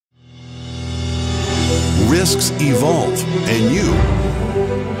Risks evolve, and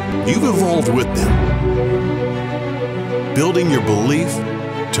you've evolved with them. Building your belief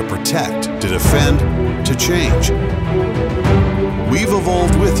to protect, to defend, to change. We've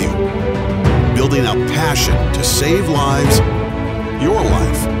evolved with you, building a passion to save lives, your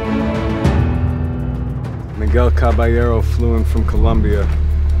life. Miguel Caballero flew in from Colombia.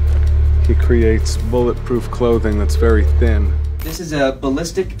 He creates bulletproof clothing that's very thin. This is a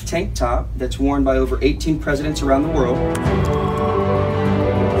ballistic tank top that's worn by over 18 presidents around the world.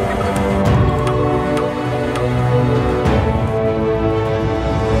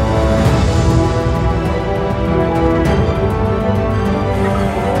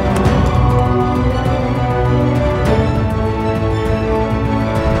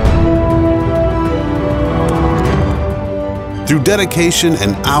 Through dedication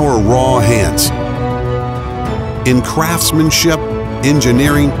and our raw hands, in craftsmanship,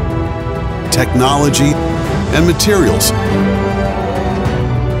 engineering, technology, and materials,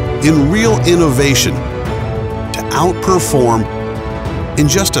 in real innovation, to outperform in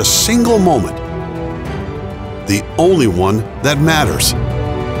just a single moment, the only one that matters.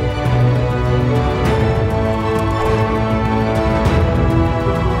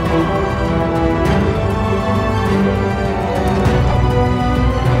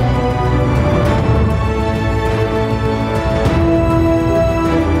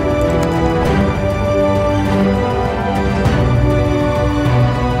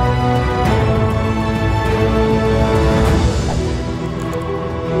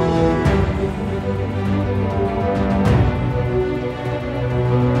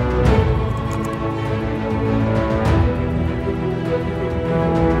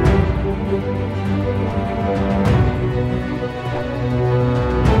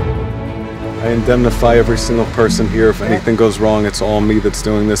 I indemnify every single person here. If anything goes wrong, it's all me that's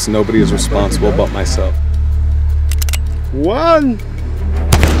doing this. Nobody is responsible but myself. One!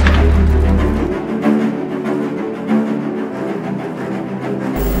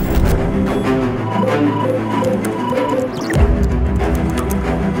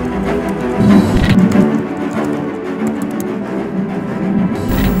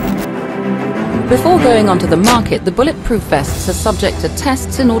 Before going onto the market, the bulletproof vests are subject to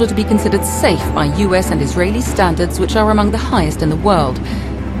tests in order to be considered safe by US and Israeli standards, which are among the highest in the world.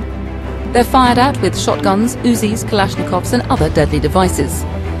 They're fired out with shotguns, Uzis, Kalashnikovs and other deadly devices.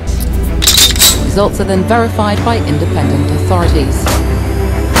 Results are then verified by independent authorities.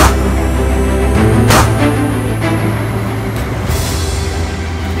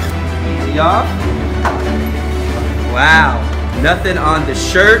 Easy off. Wow, nothing on the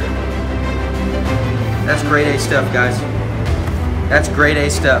shirt. That's grade A stuff, guys. That's grade A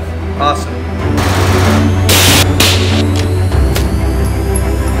stuff. Awesome.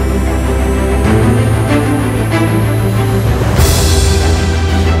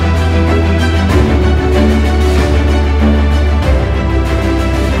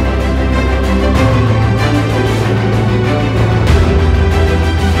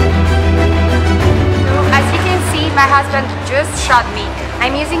 As you can see, my husband just shot me.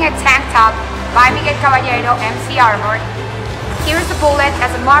 I'm using a tank top by Miguel Caballero MC Armor. Here's the bullet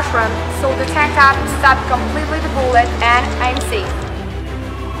as a mushroom, so the tank top stopped completely the bullet and I'm safe.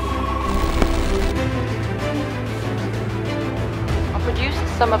 I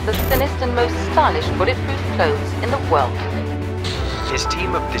produced some of the thinnest and most stylish bulletproof clothes in the world. His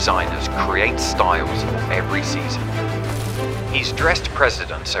team of designers creates styles for every season. He's dressed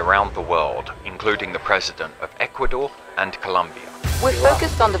presidents around the world, including the president of Ecuador and Colombia. We're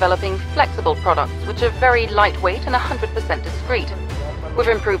focused on developing flexible products which are very lightweight and 100% discreet. We've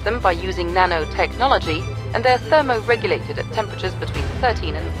improved them by using nanotechnology, and they're thermoregulated at temperatures between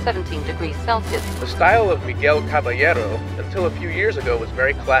 13 and 17 degrees Celsius. The style of Miguel Caballero until a few years ago was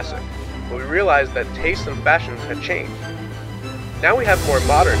very classic, but we realized that tastes and fashions had changed. Now we have more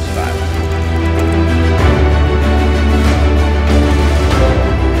modern styles.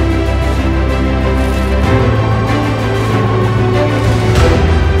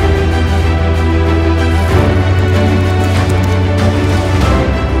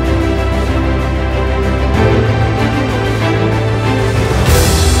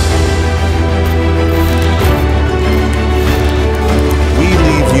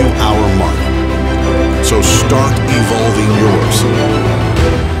 So start evolving yours.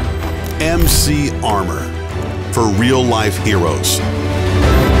 MC Armor, for real life heroes.